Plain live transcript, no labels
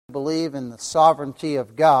believe in the sovereignty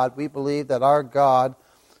of God. We believe that our God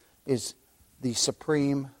is the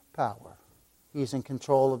supreme power. He's in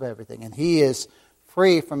control of everything. And He is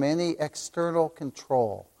free from any external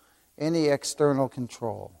control. Any external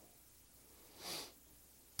control.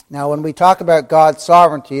 Now, when we talk about God's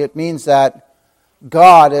sovereignty, it means that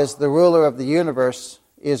God, as the ruler of the universe,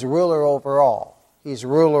 is ruler over all. He's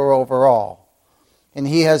ruler over all. And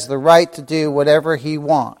He has the right to do whatever He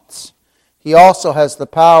wants. He also has the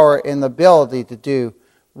power and the ability to do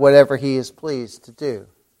whatever He is pleased to do.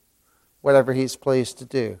 Whatever He's pleased to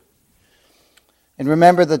do. And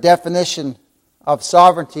remember, the definition of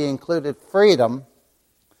sovereignty included freedom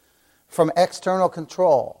from external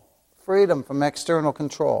control. Freedom from external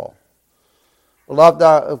control. Beloved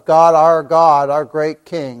of God, our great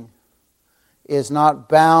King, is not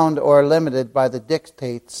bound or limited by the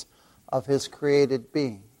dictates of His created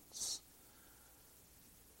beings.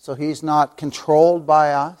 So He's not controlled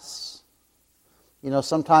by us. You know,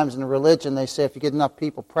 sometimes in religion they say if you get enough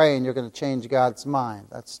people praying, you're going to change God's mind.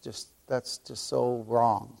 That's just so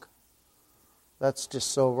wrong. That's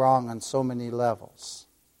just so wrong on so many levels.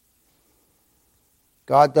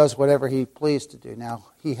 God does whatever He pleased to do. Now,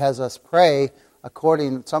 He has us pray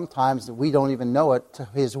according, sometimes that we don't even know it, to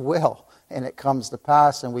His will. And it comes to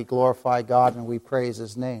pass and we glorify God and we praise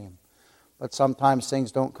His name. But sometimes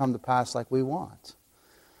things don't come to pass like we want.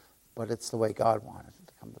 But it's the way God wanted it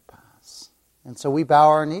to come to pass. And so we bow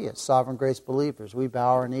our knee as Sovereign Grace believers. We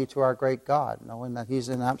bow our knee to our great God, knowing that He's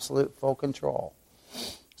in absolute full control.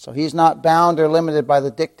 So He's not bound or limited by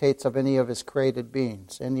the dictates of any of His created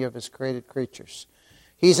beings, any of His created creatures.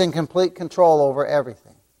 He's in complete control over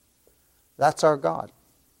everything. That's our God.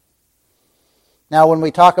 Now, when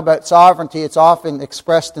we talk about sovereignty, it's often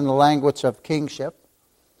expressed in the language of kingship,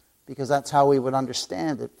 because that's how we would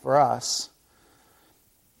understand it for us.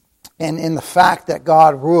 And in the fact that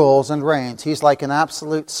God rules and reigns, He's like an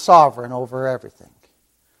absolute sovereign over everything.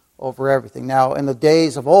 Over everything. Now, in the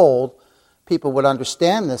days of old, people would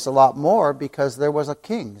understand this a lot more because there was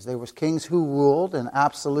kings. There was kings who ruled in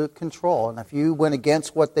absolute control. And if you went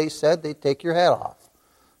against what they said, they'd take your head off.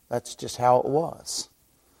 That's just how it was.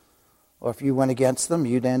 Or if you went against them,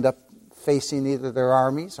 you'd end up facing either their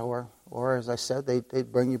armies or as I said,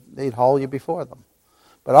 they'd haul you before them.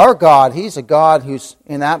 But our God, He's a God who's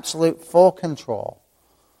in absolute full control.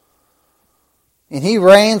 And He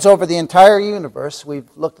reigns over the entire universe. We've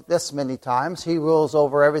looked at this many times. He rules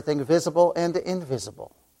over everything visible and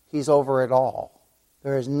invisible. He's over it all.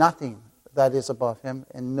 There is nothing that is above Him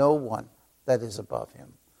and no one that is above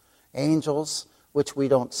Him. Angels, which we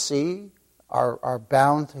don't see, are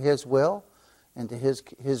bound to His will and to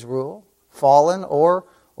His rule. Fallen or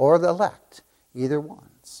the elect, either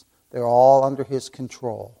ones. They're all under His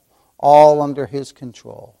control. All under His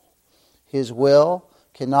control. His will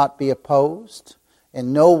cannot be opposed.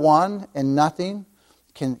 And no one and nothing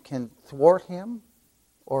can thwart Him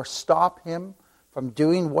or stop Him from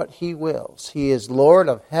doing what He wills. He is Lord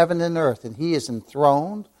of heaven and earth, and He is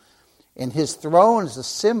enthroned. And His throne is a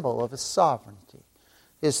symbol of His sovereignty.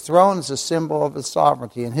 His throne is a symbol of His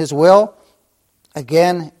sovereignty. And His will,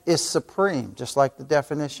 again, is supreme, just like the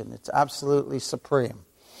definition. It's absolutely supreme.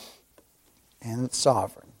 And it's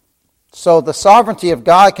sovereign. So the sovereignty of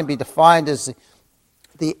God can be defined as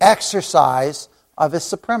the exercise of His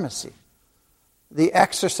supremacy. The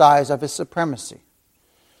exercise of His supremacy.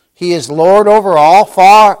 He is Lord over all,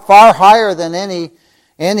 far higher than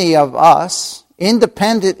any of us,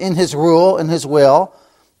 independent in His rule and His will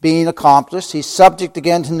being accomplished. He's subject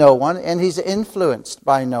again to no one, and He's influenced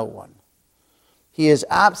by no one. He is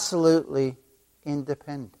absolutely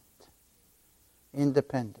independent.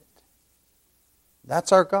 Independent.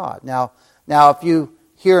 That's our God. Now, if you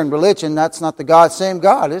hear in religion, that's not the same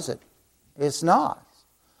God, is it? It's not.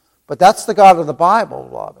 But that's the God of the Bible,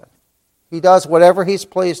 beloved. He does whatever He's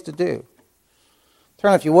pleased to do.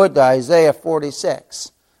 Turn, if you would, to Isaiah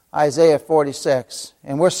 46. Isaiah 46.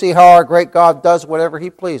 And we'll see how our great God does whatever He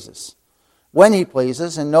pleases. When He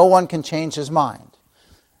pleases, and no one can change His mind.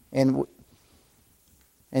 And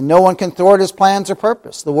no one can thwart His plans or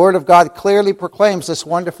purpose. The Word of God clearly proclaims this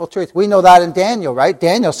wonderful truth. We know that in Daniel, right?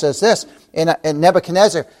 Daniel says this in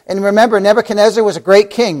Nebuchadnezzar. And remember, Nebuchadnezzar was a great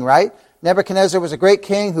king, right? Nebuchadnezzar was a great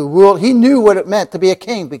king who ruled. He knew what it meant to be a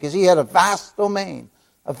king because he had a vast domain,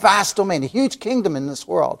 a huge kingdom in this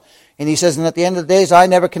world. And he says, and at the end of the days, I,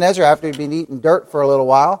 Nebuchadnezzar, after he'd been eating dirt for a little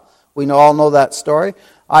while, we all know that story,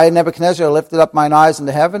 I, Nebuchadnezzar, lifted up mine eyes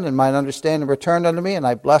into heaven, and mine understanding returned unto me, and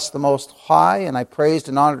I blessed the Most High, and I praised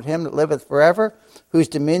and honored Him that liveth forever, whose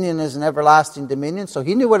dominion is an everlasting dominion. So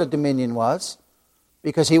he knew what a dominion was,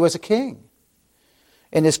 because he was a king.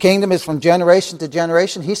 And his kingdom is from generation to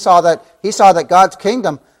generation. He saw that God's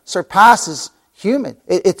kingdom surpasses human.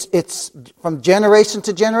 It's from generation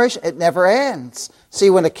to generation. It never ends. See,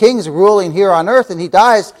 when a king's ruling here on earth and he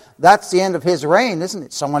dies, that's the end of his reign, isn't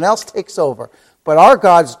it? Someone else takes over. But our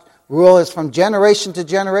God's rule is from generation to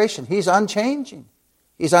generation. He's unchanging.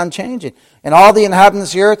 He's unchanging. And all the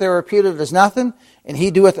inhabitants of the earth are reputed as nothing, and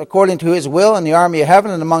he doeth according to his will in the army of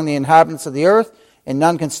heaven and among the inhabitants of the earth, and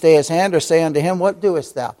none can stay his hand or say unto him, What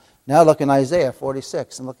doest thou? Now look in Isaiah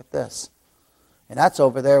 46 and look at this. And that's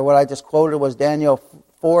over there. What I just quoted was Daniel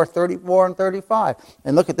 4:34 and 35.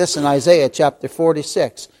 And look at this in Isaiah chapter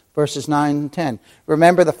 46, verses 9 and 10.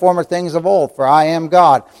 Remember the former things of old, for I am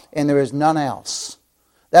God, and there is none else.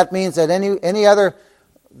 That means that any other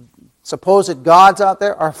supposed gods out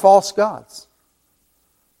there are false gods.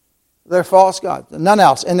 They're false gods. None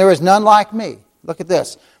else. And there is none like me. Look at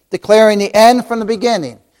this. Declaring the end from the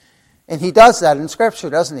beginning. And he does that in Scripture,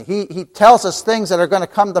 doesn't he? He tells us things that are going to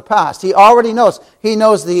come to pass. He already knows. He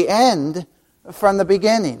knows the end from the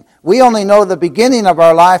beginning. We only know the beginning of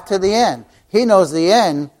our life to the end. He knows the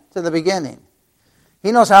end to the beginning.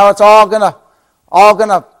 He knows how it's all going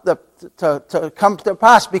to come to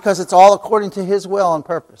pass because it's all according to his will and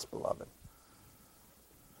purpose, beloved.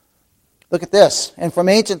 Look at this. And from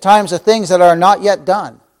ancient times the things that are not yet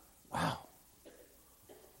done. Wow.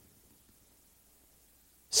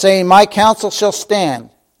 Saying, My counsel shall stand,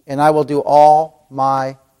 and I will do all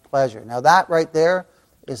my pleasure. Now that right there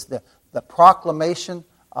is the proclamation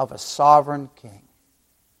of a sovereign king.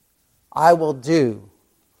 I will do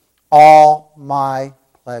all my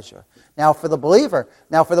pleasure. Now for the believer,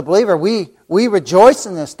 we rejoice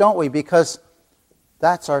in this, don't we? Because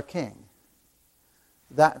that's our king.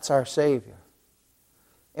 That's our Savior.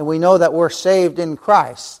 And we know that we're saved in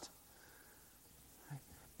Christ.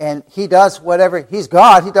 And he does whatever, he's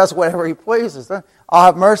God, he does whatever he pleases. I'll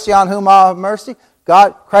have mercy on whom I'll have mercy.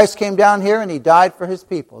 Christ came down here and he died for his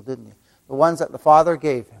people, didn't he? The ones that the Father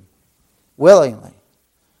gave him. Willingly.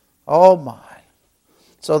 Oh my.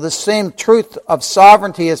 So the same truth of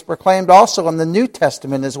sovereignty is proclaimed also in the New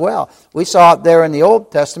Testament as well. We saw it there in the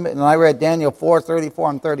Old Testament, and I read Daniel 4:34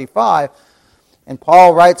 and 35. And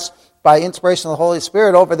Paul writes by inspiration of the Holy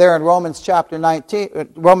Spirit over there in Romans chapter 9.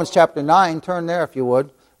 Turn there if you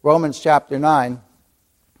would. Romans chapter 9.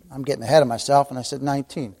 I'm getting ahead of myself, and I said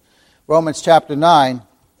 19. Romans chapter 9.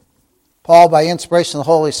 Paul, by inspiration of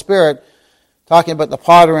the Holy Spirit, talking about the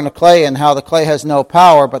potter and the clay and how the clay has no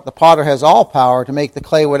power, but the potter has all power to make the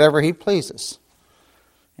clay whatever he pleases.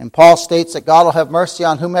 And Paul states that God will have mercy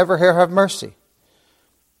on whomever he'll have mercy.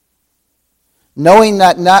 Knowing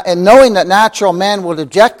that natural man would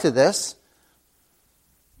object to this,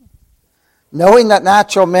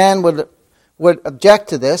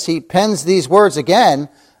 he pens these words again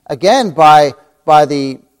by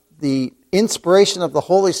the inspiration of the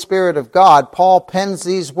Holy Spirit of God. Paul pens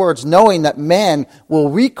these words knowing that man will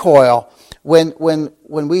recoil when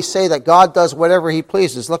we say that God does whatever he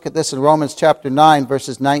pleases. Look at this in Romans chapter 9,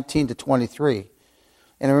 verses 19 to 23.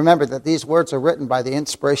 And remember that these words are written by the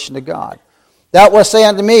inspiration of God. Thou wilt say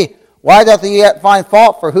unto me, Why doth he yet find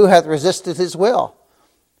fault? For who hath resisted his will?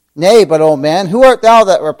 Nay, but, O man, who art thou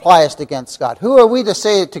that repliest against God? Who are we to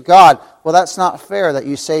say to God, Well, that's not fair that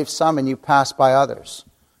you save some and you pass by others?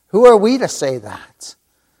 Who are we to say that?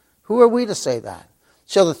 Who are we to say that?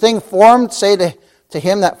 Shall the thing formed say to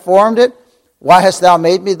him that formed it, Why hast thou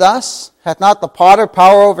made me thus? Hath not the potter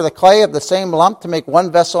power over the clay of the same lump to make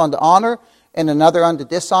one vessel unto honor and another unto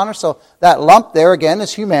dishonor? So that lump there again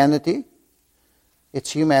is humanity.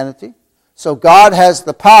 It's humanity. So God has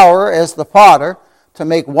the power as the potter to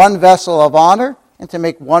make one vessel of honor and to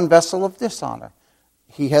make one vessel of dishonor.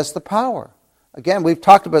 He has the power. Again, we've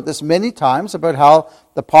talked about this many times, about how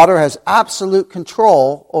the potter has absolute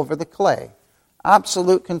control over the clay.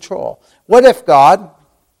 Absolute control. What if God,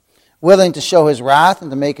 willing to show his wrath and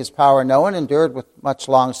to make his power known, endured with much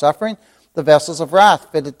long suffering the vessels of wrath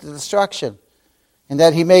fitted to destruction, and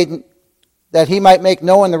that he might make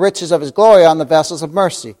known the riches of his glory on the vessels of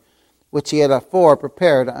mercy, which he had afore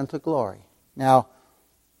prepared unto glory. Now,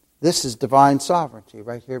 this is divine sovereignty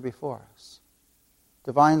right here before us.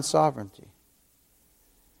 Divine sovereignty.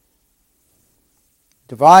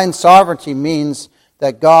 Divine sovereignty means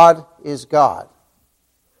that God is God,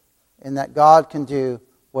 and that God can do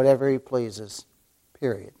whatever he pleases,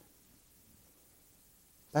 period.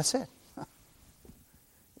 That's it.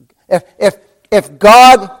 If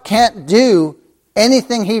God can't do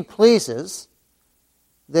anything he pleases,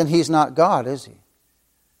 then he's not God, is he?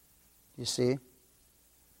 You see?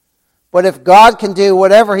 But if God can do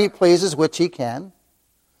whatever he pleases, which he can,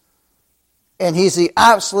 and He's the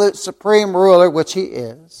absolute supreme ruler, which He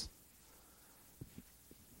is,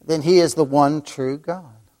 then He is the one true God.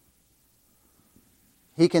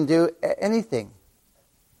 He can do anything,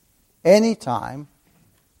 anytime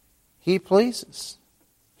He pleases.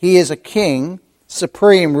 He is a king,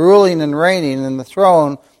 supreme, ruling and reigning in the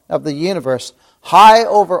throne of the universe, high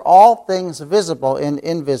over all things visible and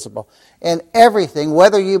invisible. And everything,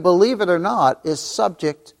 whether you believe it or not, is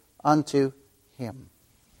subject unto Him.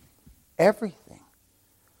 Everything.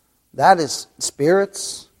 That is,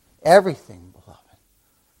 spirits, everything, beloved,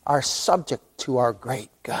 are subject to our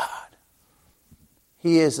great God.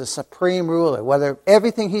 He is a supreme ruler. Whether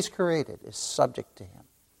everything He's created is subject to Him.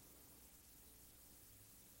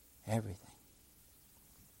 Everything.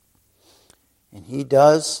 And He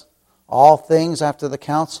does all things after the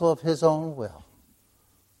counsel of His own will,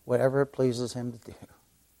 whatever it pleases Him to do.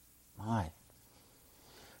 My.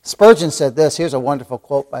 Spurgeon said this. Here's a wonderful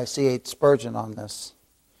quote by C.H. Spurgeon on this.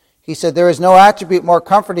 He said, "There is no attribute more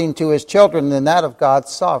comforting to His children than that of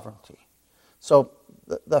God's sovereignty." So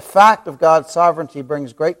the fact of God's sovereignty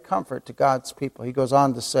brings great comfort to God's people. He goes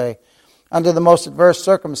on to say, "Under the most adverse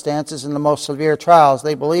circumstances and the most severe trials,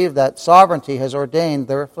 they believe that sovereignty has ordained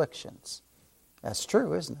their afflictions." That's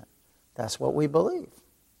true, isn't it? That's what we believe.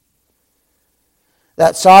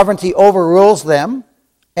 That sovereignty overrules them,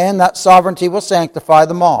 and that sovereignty will sanctify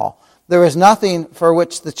them all. There is nothing for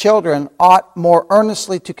which the children ought more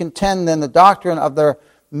earnestly to contend than the doctrine of their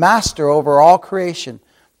Master over all creation,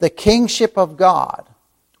 the kingship of God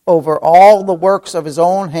over all the works of His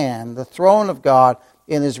own hand, the throne of God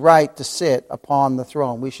in His right to sit upon the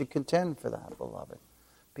throne. We should contend for that, beloved,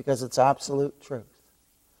 because it's absolute truth.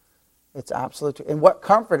 It's absolute truth. And what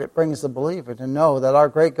comfort it brings the believer to know that our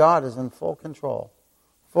great God is in full control.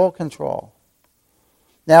 Full control.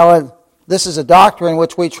 Now, this is a doctrine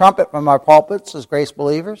which we trumpet from our pulpits as grace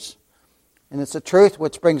believers. And it's a truth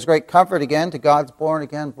which brings great comfort again to God's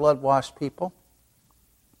born-again, blood-washed people.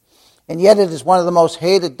 And yet it is one of the most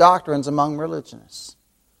hated doctrines among religionists.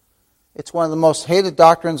 It's one of the most hated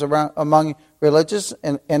doctrines among religious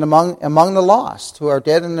and among the lost who are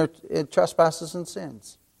dead in their trespasses and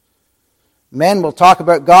sins. Men will talk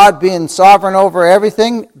about God being sovereign over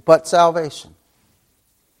everything but salvation.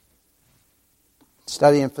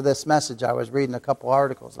 Studying for this message, I was reading a couple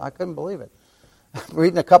articles. I couldn't believe it.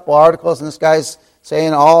 Reading a couple articles, and this guy's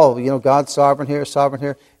saying, God's sovereign here, sovereign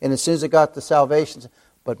here. And as soon as it got to salvation,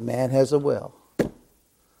 but man has a will.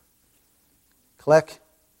 Click.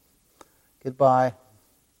 Goodbye.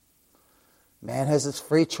 Man has his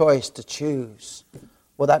free choice to choose.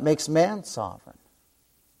 Well, that makes man sovereign.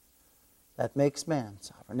 That makes man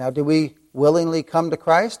sovereign. Now, do we willingly come to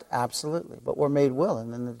Christ? Absolutely. But we're made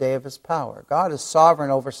willing in the day of His power. God is sovereign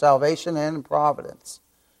over salvation and providence.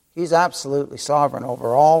 He's absolutely sovereign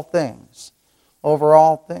over all things. Over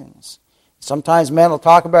all things. Sometimes men will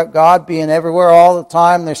talk about God being everywhere all the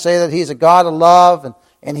time. They say that He's a God of love,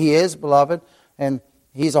 and He is, beloved. And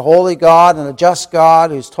He's a holy God and a just God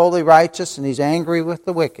who's totally righteous, and He's angry with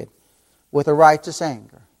the wicked, with a righteous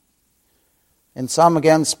anger. And some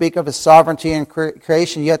again speak of His sovereignty in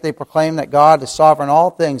creation, yet they proclaim that God is sovereign in all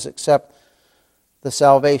things except the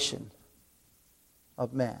salvation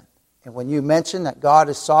of man. And when you mention that God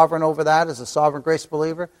is sovereign over that as a sovereign grace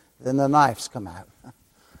believer, then the knives come out.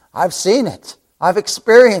 I've seen it. I've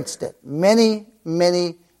experienced it many,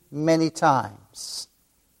 many, many times.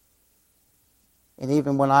 And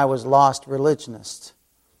even when I was lost religionist,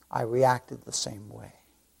 I reacted the same way.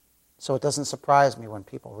 So it doesn't surprise me when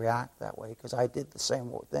people react that way, because I did the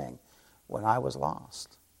same thing when I was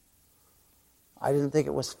lost. I didn't think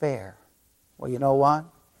it was fair. Well, you know what?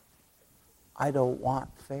 I don't want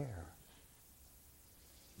fair.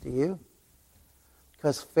 Do you?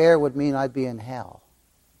 Because fair would mean I'd be in hell.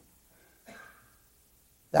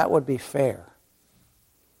 That would be fair.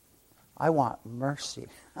 I want mercy.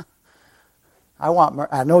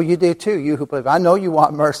 I know you do too, you who believe. I know you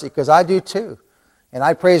want mercy, because I do too. And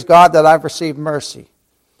I praise God that I've received mercy.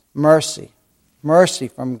 Mercy. Mercy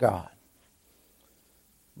from God.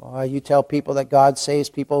 Boy, you tell people that God saves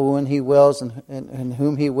people when He wills and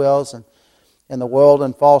whom He wills. And in the world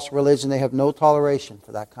and false religion, they have no toleration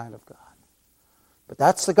for that kind of God. But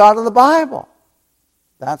that's the God of the Bible.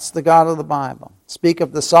 That's the God of the Bible. Speak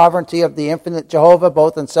of the sovereignty of the infinite Jehovah,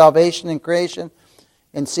 both in salvation and creation,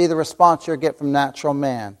 and see the response you get from natural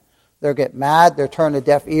man. They'll get mad. They'll turn a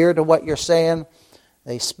deaf ear to what you're saying.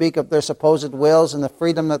 They speak of their supposed wills and the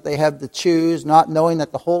freedom that they have to choose, not knowing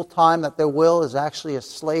that the whole time that their will is actually a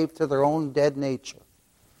slave to their own dead nature.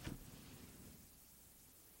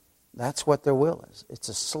 That's what their will is. It's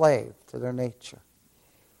a slave to their nature.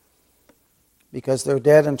 because they're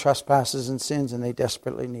dead in trespasses and sins and they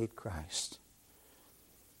desperately need Christ.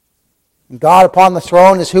 And God upon the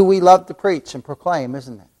throne is who we love to preach and proclaim,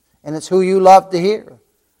 isn't it? And it's who you love to hear.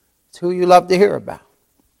 It's who you love to hear about.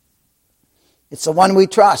 It's the one we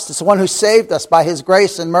trust. It's the one who saved us by His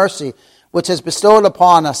grace and mercy, which has bestowed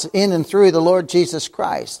upon us in and through the Lord Jesus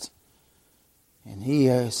Christ. And He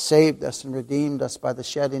has saved us and redeemed us by the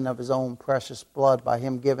shedding of His own precious blood, by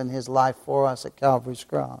Him giving His life for us at Calvary's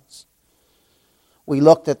cross. We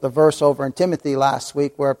looked at the verse over in Timothy last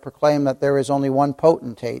week where it proclaimed that there is only one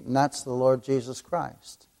potentate, and that's the Lord Jesus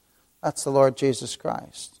Christ. That's the Lord Jesus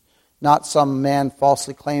Christ. Not some man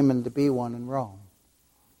falsely claiming to be one in Rome.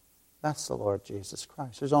 That's the Lord Jesus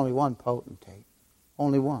Christ. There's only one potentate.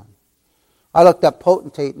 Only one. I looked up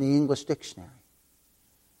potentate in the English dictionary.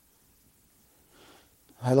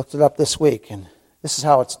 I looked it up this week, and this is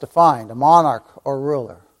how it's defined. A monarch or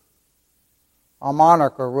ruler. A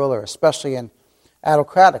monarch or ruler, especially an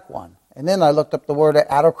autocratic one. And then I looked up the word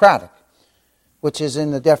autocratic, which is in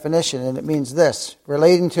the definition, and it means this: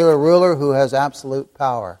 relating to a ruler who has absolute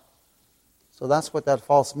power. So that's what that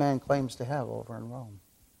false man claims to have over in Rome.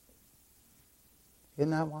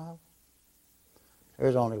 Isn't that wild?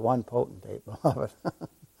 There's only one potentate, beloved.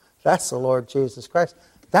 That's the Lord Jesus Christ.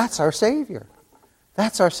 That's our Savior.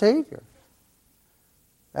 That's our Savior.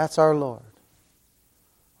 That's our Lord.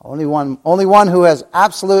 Only one who has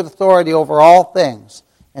absolute authority over all things,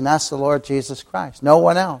 and that's the Lord Jesus Christ. No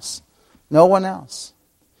one else. No one else.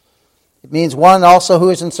 It means one also who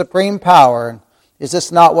is in supreme power. And is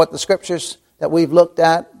this not what the Scriptures that we've looked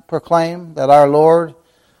at proclaim? That our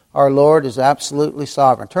Lord is absolutely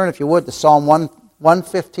sovereign. Turn, if you would, to Psalm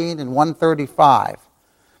 115 and 135.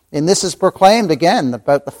 And this is proclaimed again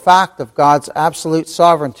about the fact of God's absolute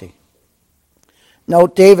sovereignty.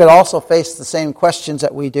 Note, David also faced the same questions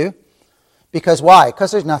that we do. Because why?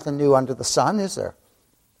 Because there's nothing new under the sun, is there?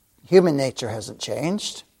 Human nature hasn't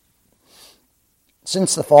changed.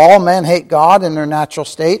 Since the fall, men hate God in their natural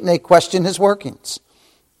state, and they question His workings.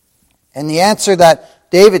 And the answer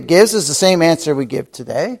that David gives is the same answer we give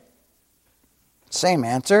today. Same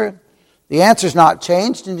answer. The answer's not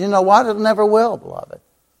changed, and you know what? It never will, beloved.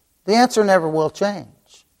 The answer never will change.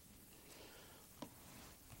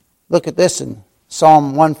 Look at this in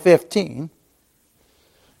Psalm 115.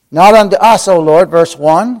 Not unto us, O Lord, verse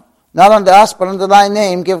 1, not unto us, but unto Thy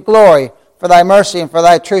name give glory for Thy mercy and for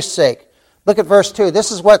Thy truth's sake. Look at verse 2.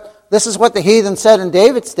 This is what the heathen said in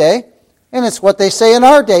David's day, and it's what they say in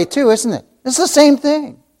our day too, isn't it? It's the same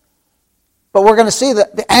thing. But we're going to see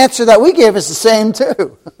that the answer that we give is the same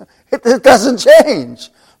too. It doesn't change.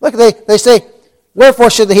 Look, they say, wherefore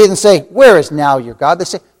should the heathen say, where is now your God? They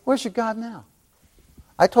say, where's your God now?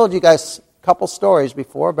 I told you guys a couple stories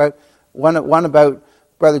before about one about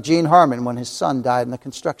Brother Gene Harmon when his son died in the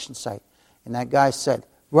construction site. And that guy said,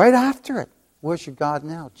 right after it, where's your God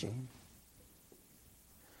now, Gene?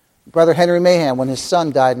 Brother Henry Mahan, when his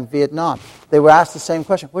son died in Vietnam, they were asked the same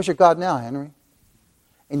question, where's your God now, Henry?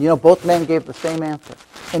 And you know, both men gave the same answer.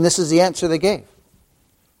 And this is the answer they gave.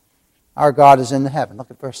 Our God is in the heaven.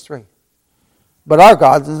 Look at verse 3. But our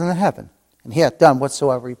God is in the heaven, and He hath done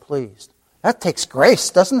whatsoever He pleased. That takes grace,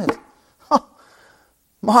 doesn't it? Oh,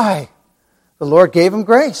 my. The Lord gave him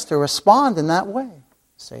grace to respond in that way.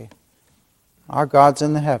 See, our God's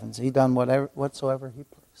in the heavens. He done whatsoever He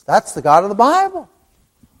pleased. That's the God of the Bible.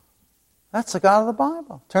 That's the God of the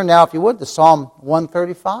Bible. Turn now, if you would, to Psalm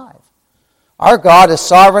 135. Our God is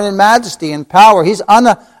sovereign in majesty and power. He's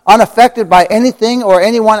unaffected by anything or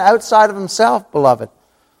anyone outside of Himself, beloved.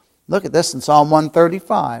 Look at this in Psalm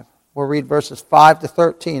 135. We'll read verses 5 to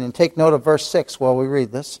 13. And take note of verse 6 while we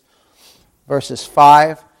read this. Verses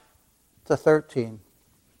 5 to 13.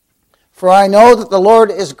 For I know that the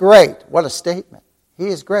Lord is great. What a statement. He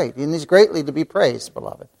is great, and He's greatly to be praised,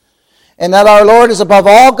 beloved. And that our Lord is above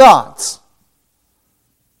all gods.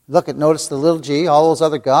 Notice the little g. All those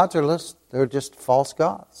other gods they're just false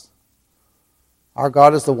gods. Our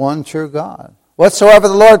God is the one true God. Whatsoever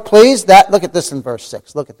the Lord pleased, look at this in verse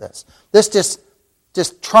 6. Look at this. This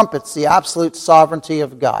just trumpets the absolute sovereignty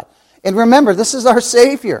of God. And remember, this is our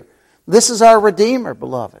Savior. This is our Redeemer,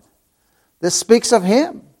 beloved. This speaks of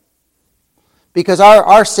Him. Because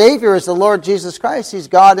our Savior is the Lord Jesus Christ. He's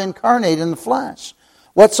God incarnate in the flesh.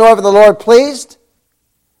 Whatsoever the Lord pleased,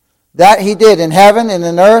 that He did in heaven and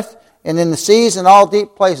in earth and in the seas and all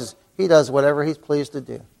deep places. He does whatever He's pleased to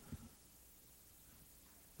do.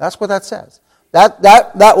 That's what that says.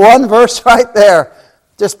 That one verse right there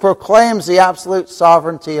just proclaims the absolute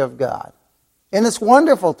sovereignty of God. And it's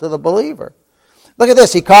wonderful to the believer. Look at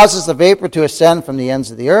this. He causes the vapor to ascend from the ends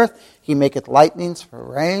of the earth. He maketh lightnings for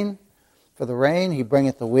the rain. He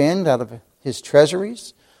bringeth the wind out of his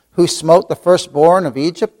treasuries, who smote the firstborn of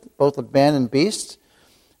Egypt, both of men and beasts,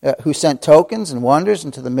 who sent tokens and wonders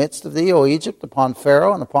into the midst of thee, O Egypt, upon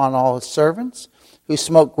Pharaoh and upon all his servants, who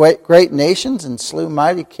smote great nations and slew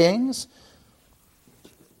mighty kings,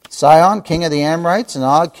 Sihon, king of the Amorites, and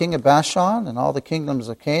Og, king of Bashan, and all the kingdoms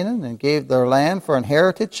of Canaan, and gave their land for an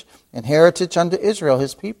heritage unto Israel,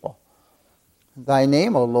 his people. Thy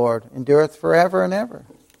name, O Lord, endureth forever and ever,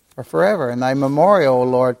 or forever, and thy memorial, O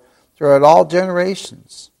Lord, throughout all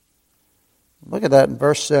generations. Look at that in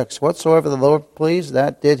verse 6. Whatsoever the Lord pleased,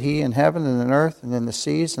 that did he in heaven and in earth and in the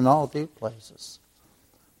seas and all deep places.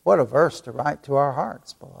 What a verse to write to our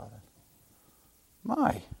hearts, beloved.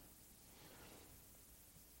 My.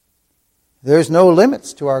 There's no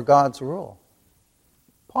limits to our God's rule.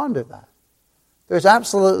 Ponder that. There's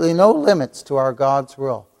absolutely no limits to our God's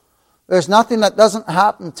rule. There's nothing that doesn't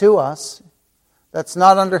happen to us that's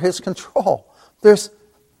not under his control.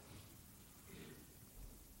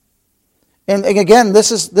 And again,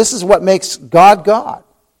 this is what makes God God.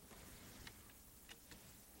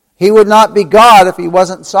 He would not be God if he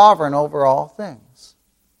wasn't sovereign over all things.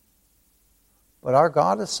 But our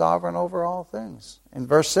God is sovereign over all things. In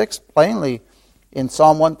verse 6, plainly, in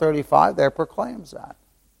Psalm 135, there proclaims that.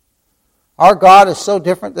 Our God is so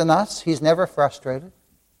different than us, he's never frustrated.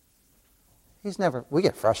 We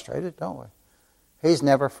get frustrated, don't we? He's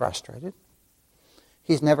never frustrated.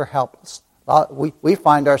 He's never helpless. We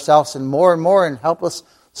find ourselves in more and more in helpless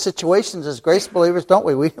situations as grace believers, don't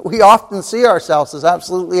we? We often see ourselves as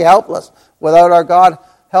absolutely helpless without our God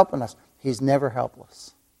helping us. He's never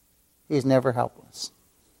helpless. He's never helpless.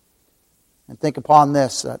 And think upon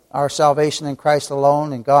this, that our salvation in Christ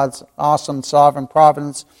alone and God's awesome sovereign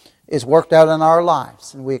providence is worked out in our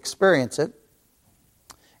lives, and we experience it.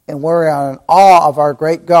 And we're in awe of our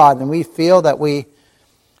great God, and we feel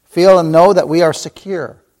and know that we are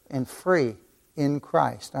secure and free in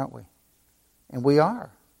Christ, aren't we? And we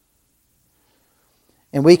are.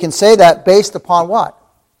 And we can say that based upon what?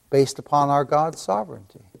 Based upon our God's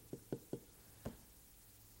sovereignty.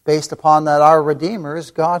 Based upon that our Redeemer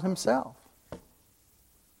is God himself.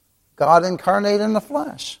 God incarnate in the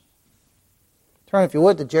flesh. Turn, if you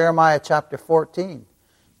would, to Jeremiah chapter 14.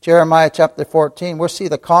 Jeremiah chapter 14, we'll see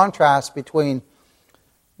the contrast between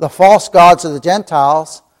the false gods of the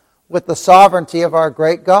Gentiles with the sovereignty of our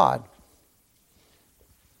great God.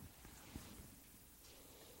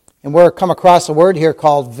 And we're come across a word here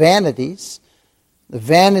called vanities, the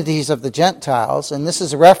vanities of the Gentiles, and this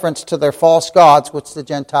is a reference to their false gods which the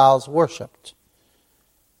Gentiles worshipped.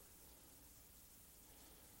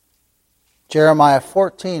 Jeremiah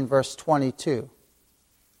 14, verse 22.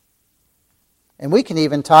 And we can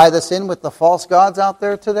even tie this in with the false gods out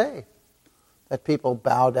there today that people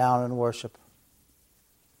bow down and worship.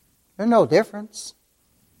 There's no difference.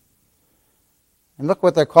 And look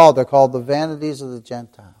what they're called. They're called the vanities of the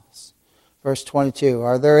Gentiles. Verse 22.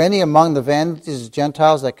 Are there any among the vanities of the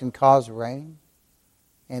Gentiles that can cause rain?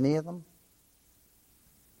 Any of them?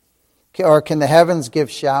 Or can the heavens give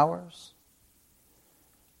showers?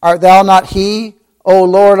 Art thou not he, O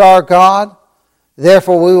Lord our God?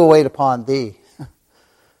 Therefore we will wait upon thee.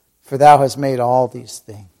 For thou hast made all these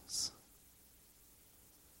things.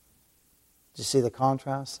 Do you see the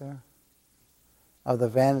contrast there? Of the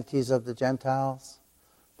vanities of the Gentiles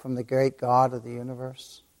from the great God of the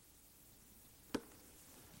universe.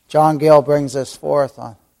 John Gill brings us forth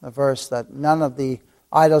on the verse that none of the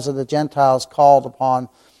idols of the Gentiles called upon,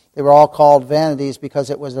 they were all called vanities because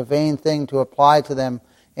it was a vain thing to apply to them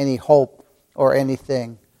any hope or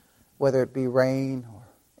anything, whether it be rain or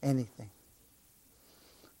anything.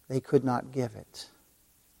 They could not give it.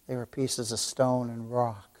 They were pieces of stone and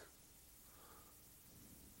rock.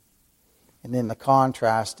 And then the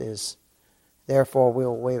contrast is, therefore we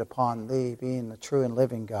will wait upon thee, being the true and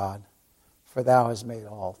living God, for thou hast made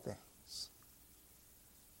all things.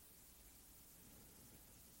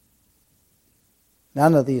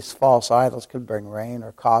 None of these false idols could bring rain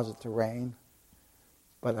or cause it to rain,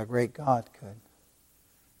 but our great God could.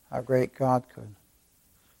 Our great God could.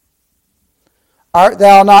 Art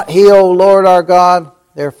thou not he, O Lord our God?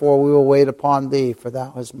 Therefore we will wait upon thee, for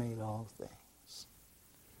thou hast made all things.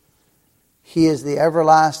 He is the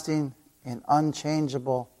everlasting and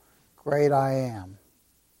unchangeable great I am.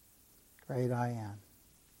 Great I am.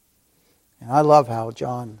 And I love how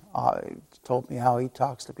John told me how he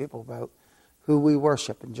talks to people about who we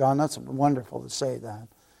worship. And John, that's wonderful to say that.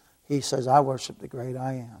 He says, I worship the great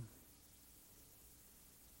I am.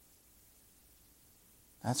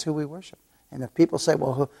 That's who we worship. And if people say,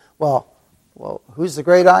 well, who's the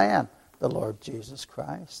great I am? The Lord Jesus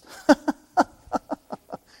Christ.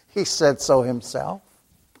 He said so himself.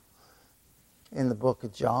 in the book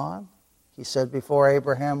of John. He said before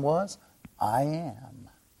Abraham was, I am.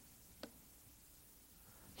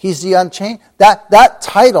 He's the unchanged. That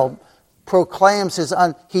title proclaims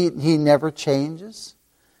he never changes.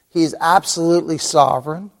 He's absolutely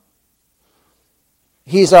sovereign.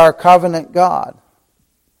 He's our covenant God.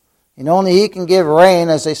 And only He can give rain,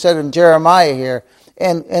 as they said in Jeremiah here.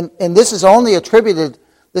 And this is only attributed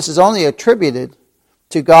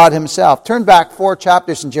to God Himself. Turn back 4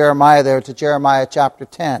 chapters in Jeremiah there to Jeremiah chapter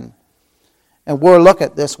 10. And we'll look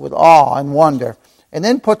at this with awe and wonder. And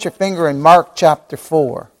then put your finger in Mark chapter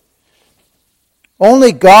 4.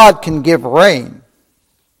 Only God can give rain.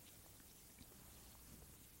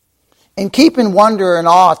 And keep in wonder and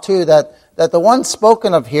awe, too, that the one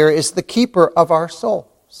spoken of here is the keeper of our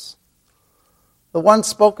souls. The one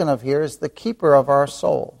spoken of here is the keeper of our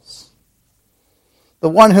souls. The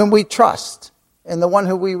one whom we trust and the one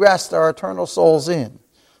who we rest our eternal souls in.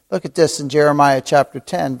 Look at this in Jeremiah chapter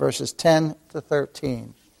 10, verses 10 to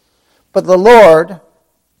 13. But the Lord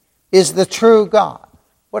is the true God.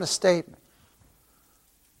 What a statement.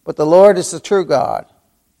 But the Lord is the true God.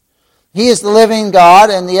 He is the living God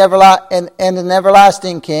and an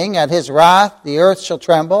everlasting King. At His wrath the earth shall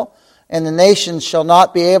tremble, and the nations shall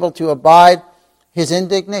not be able to abide His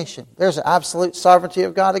indignation. There's the absolute sovereignty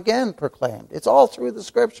of God again proclaimed. It's all through the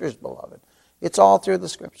Scriptures, beloved. It's all through the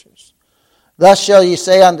Scriptures. Thus shall ye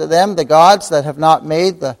say unto them, the gods that have not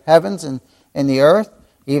made the heavens and the earth,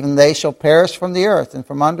 even they shall perish from the earth and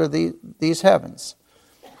from under these heavens.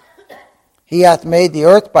 He hath made the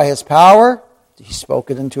earth by His power. He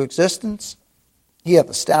spoke it into existence. He hath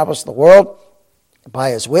established the world by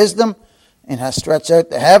His wisdom, and hath stretched out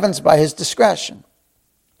the heavens by His discretion.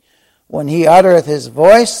 When He uttereth His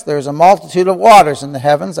voice, there is a multitude of waters in the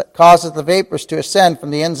heavens, that causeth the vapors to ascend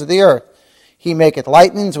from the ends of the earth. He maketh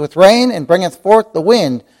lightnings with rain, and bringeth forth the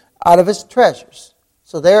wind out of His treasures.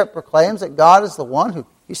 So there it proclaims that God is the one who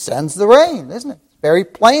sends the rain, isn't it? Very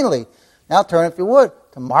plainly. Now turn, if you would,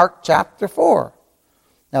 to Mark chapter 4.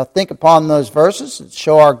 Now think upon those verses that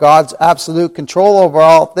show our God's absolute control over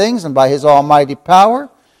all things and by His almighty power.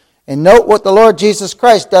 And note what the Lord Jesus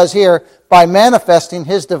Christ does here by manifesting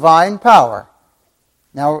His divine power.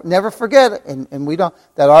 Now never forget, and we don't,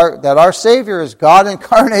 that our Savior is God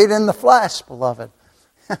incarnate in the flesh, beloved.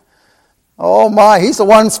 Oh my, He's the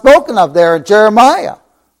one spoken of there in Jeremiah.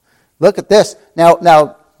 Look at this.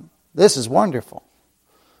 Now this is wonderful.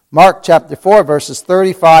 Mark chapter 4, verses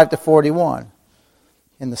 35 to 41.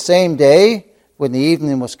 In the same day, when the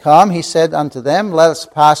evening was come, He said unto them, let us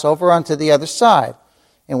pass over unto the other side.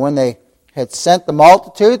 And when they had sent the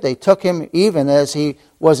multitude, they took Him even as He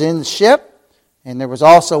was in the ship, and there was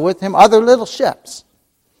also with Him other little ships.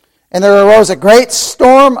 And there arose a great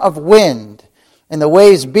storm of wind, and the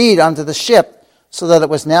waves beat unto the ship, so that it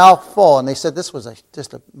was now full. And they said this was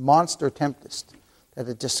just a monster tempest that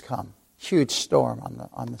had just come. Huge storm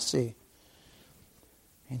on the sea.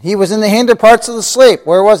 And He was in the hinder parts of the sleep.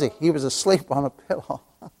 Where was He? He was asleep on a pillow.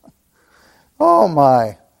 Oh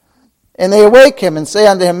my. And they awake Him and say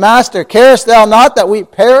unto Him, Master, carest Thou not that we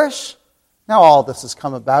perish? Now all this has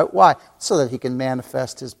come about. Why? So that He can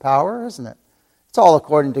manifest His power, isn't it? It's all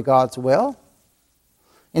according to God's will.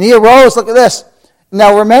 And He arose, look at this.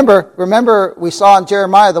 Now remember we saw in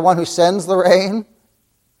Jeremiah, the one who sends the rain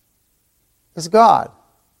is God.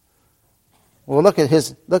 Well, look at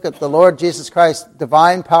the Lord Jesus Christ's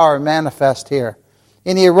divine power manifest here.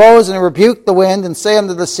 And He arose and rebuked the wind and said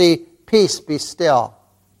unto the sea, Peace, be still.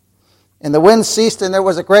 And the wind ceased, and there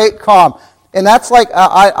was a great calm. And that's like,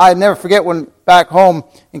 I never forget when back home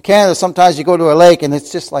in Canada, sometimes you go to a lake and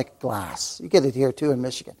it's just like glass. You get it here too in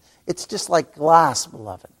Michigan. It's just like glass,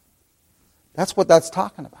 beloved. That's what that's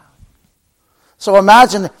talking about. So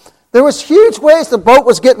imagine, there was huge waves. The boat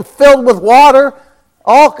was getting filled with water.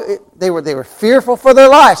 They were fearful for their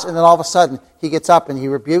lives. And then all of a sudden, He gets up and He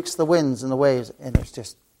rebukes the winds and the waves. And there's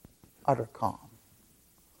just utter calm.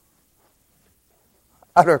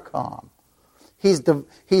 Utter calm.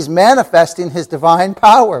 He's manifesting His divine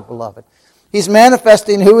power, beloved. He's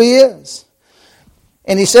manifesting who He is.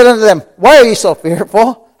 And He said unto them, Why are ye so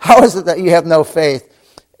fearful? How is it that you have no faith?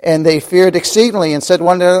 And they feared exceedingly and said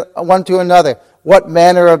one to another, What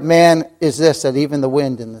manner of man is this, that even the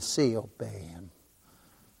wind and the sea obey Him?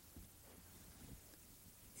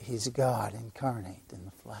 He's God incarnate in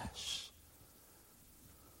the flesh.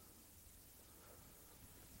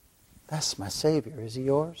 That's my Savior. Is He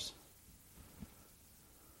yours?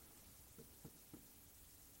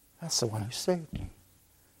 That's the one who saved me.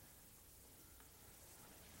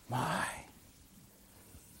 My.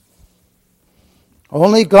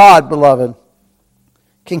 Only God, beloved,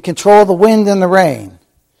 can control the wind and the rain.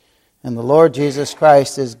 And the Lord Jesus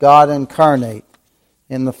Christ is God incarnate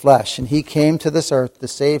in the flesh. And He came to this earth to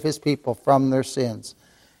save His people from their sins.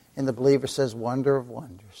 And the believer says, wonder of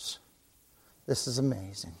wonders. This is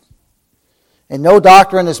amazing. And no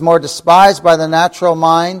doctrine is more despised by the natural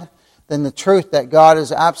mind than the truth that God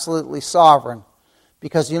is absolutely sovereign.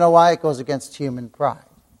 Because you know why? It goes against human pride.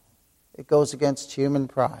 It goes against human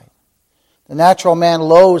pride. The natural man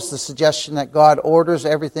loathes the suggestion that God orders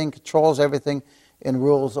everything, controls everything, and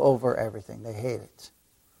rules over everything. They hate it.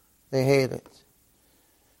 They hate it.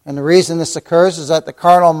 And the reason this occurs is that the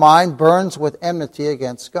carnal mind burns with enmity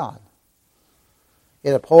against God.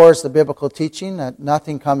 It abhors the biblical teaching that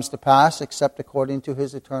nothing comes to pass except according to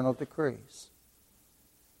His eternal decrees.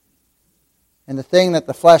 And the thing that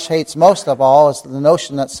the flesh hates most of all is the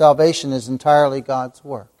notion that salvation is entirely God's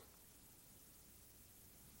work.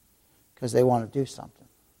 Because they want to do something.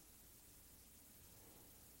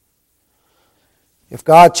 If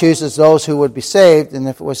God chooses those who would be saved, and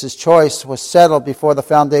if it was His choice was settled before the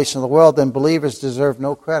foundation of the world, then believers deserve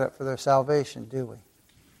no credit for their salvation, do we?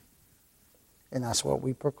 And that's what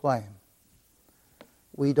we proclaim.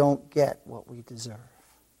 We don't get what we deserve.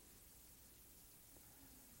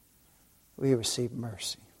 We receive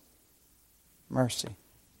mercy. Mercy.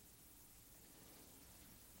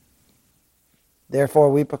 Therefore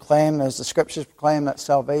we proclaim, as the Scriptures proclaim, that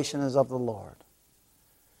salvation is of the Lord.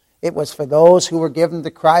 It was for those who were given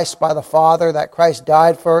to Christ by the Father that Christ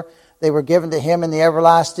died for. They were given to Him in the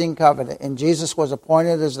everlasting covenant. And Jesus was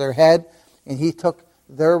appointed as their head, and He took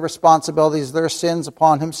their responsibilities, their sins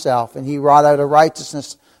upon Himself, and He wrought out a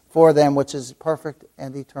righteousness for them which is perfect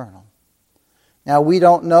and eternal. Now we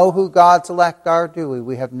don't know who God's elect are, do we?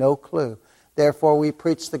 We have no clue. Therefore we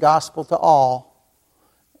preach the gospel to all.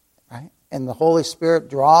 Right? And the Holy Spirit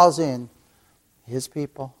draws in His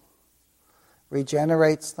people,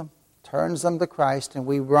 regenerates them, turns them to Christ, and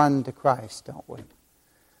we run to Christ, don't we?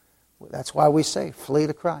 That's why we say, flee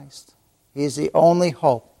to Christ. He's the only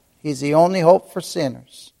hope. He's the only hope for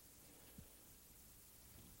sinners.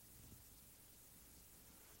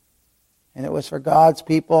 And it was for God's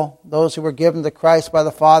people, those who were given to Christ by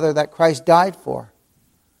the Father, that Christ died for.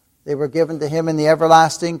 They were given to Him in the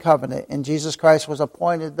everlasting covenant, and Jesus Christ was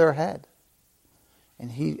appointed their head.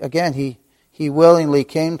 And He willingly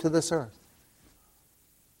came to this earth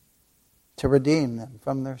to redeem them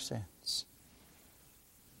from their sins.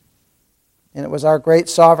 And it was our great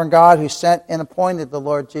sovereign God who sent and appointed the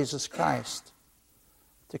Lord Jesus Christ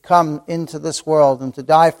to come into this world and to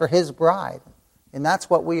die for His bride. And that's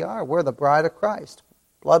what we are. We're the bride of Christ.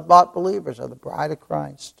 Blood-bought believers are the bride of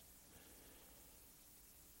Christ.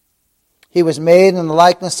 He was made in the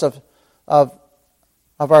likeness of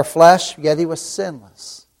our flesh, yet He was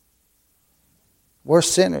sinless. We're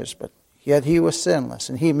sinners, but yet He was sinless.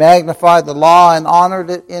 And He magnified the law and honored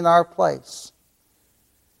it in our place.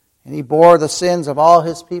 And He bore the sins of all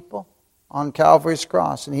His people on Calvary's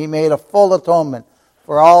cross. And He made a full atonement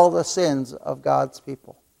for all the sins of God's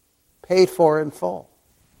people. Paid for in full.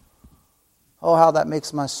 Oh, how that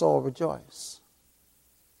makes my soul rejoice.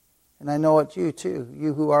 And I know it you too,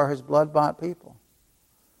 you who are His blood-bought people.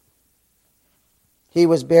 He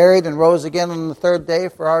was buried and rose again on the third day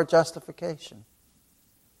for our justification.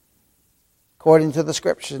 According to the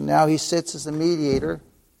Scriptures, now He sits as the mediator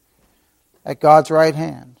at God's right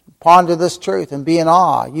hand. Ponder this truth and be in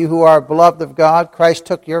awe. You who are beloved of God, Christ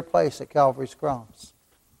took your place at Calvary's cross.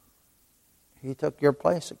 He took your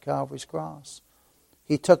place at Calvary's cross.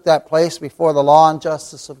 He took that place before the law and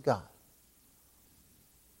justice of God.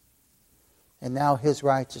 And now His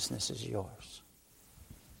righteousness is yours.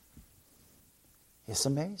 It's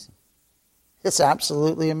amazing. It's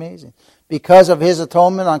absolutely amazing. Because of His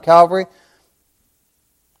atonement on Calvary,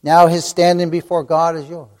 now His standing before God is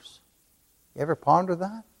yours. You ever ponder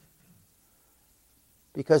that?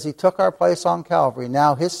 Because He took our place on Calvary,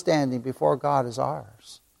 now His standing before God is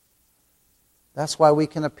ours. That's why we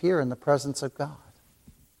can appear in the presence of God.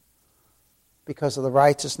 Because of the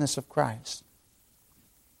righteousness of Christ.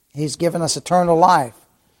 He's given us eternal life.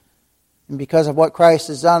 And because of what Christ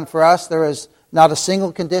has done for us, there is not a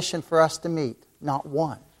single condition for us to meet. Not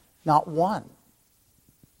one. Not one.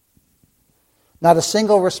 Not a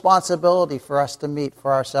single responsibility for us to meet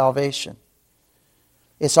for our salvation.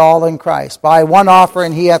 It's all in Christ. By one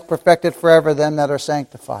offering He hath perfected forever them that are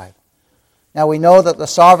sanctified. Now we know that the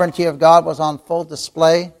sovereignty of God was on full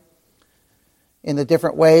display in the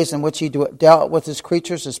different ways in which He dealt with His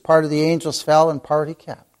creatures. As part of the angels fell and part He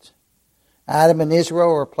kept. Adam and Israel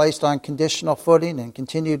were placed on conditional footing and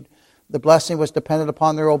continued. The blessing was dependent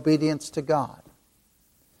upon their obedience to God.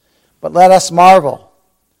 But let us marvel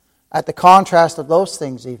at the contrast of those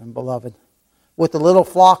things even, beloved. with the little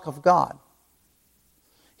flock of God.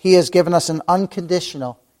 He has given us an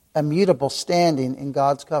unconditional, immutable standing in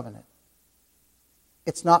God's covenant.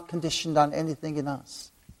 It's not conditioned on anything in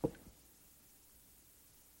us.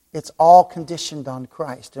 It's all conditioned on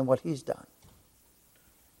Christ and what He's done.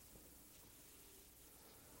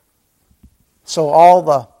 So all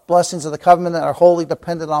the blessings of the covenant are wholly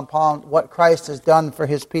dependent upon what Christ has done for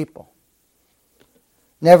His people.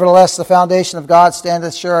 Nevertheless, the foundation of God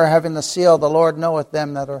standeth sure, having the seal, the Lord knoweth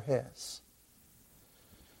them that are His.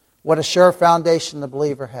 What a sure foundation the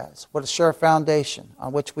believer has. What a sure foundation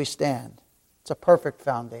on which we stand. It's a perfect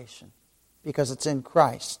foundation because it's in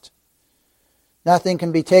Christ. Nothing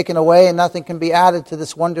can be taken away and nothing can be added to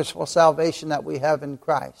this wonderful salvation that we have in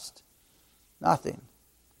Christ. Nothing.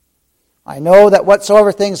 I know that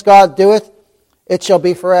whatsoever things God doeth, it shall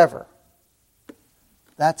be forever.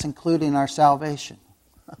 That's including our salvation.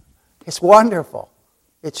 It's wonderful.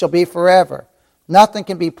 It shall be forever. Nothing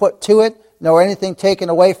can be put to it, nor anything taken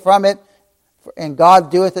away from it. And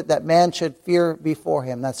God doeth it that man should fear before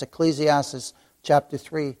Him. That's Ecclesiastes chapter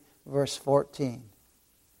 3, verse 14.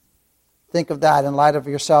 Think of that in light of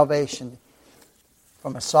your salvation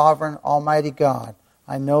from a sovereign, almighty God.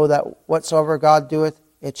 I know that whatsoever God doeth,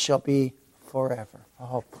 it shall be forever.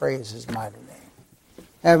 Oh, praise His mighty name.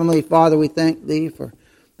 Heavenly Father, we thank Thee for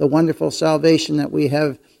the wonderful salvation that we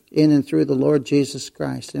have in and through the Lord Jesus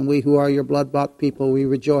Christ. And we who are your blood-bought people, we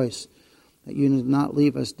rejoice that you did not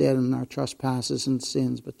leave us dead in our trespasses and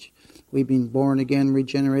sins, but we've been born again,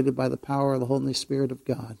 regenerated by the power of the Holy Spirit of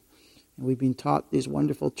God. And we've been taught these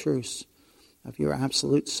wonderful truths of your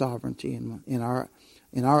absolute sovereignty and in our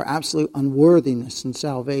absolute unworthiness in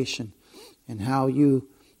salvation, and how you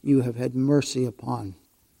have had mercy upon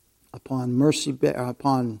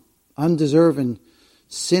undeserving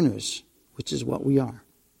sinners, which is what we are.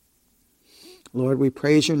 Lord, we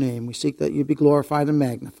praise your name. We seek that you be glorified and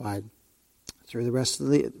magnified through the rest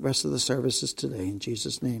of the services today. In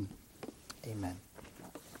Jesus' name, amen.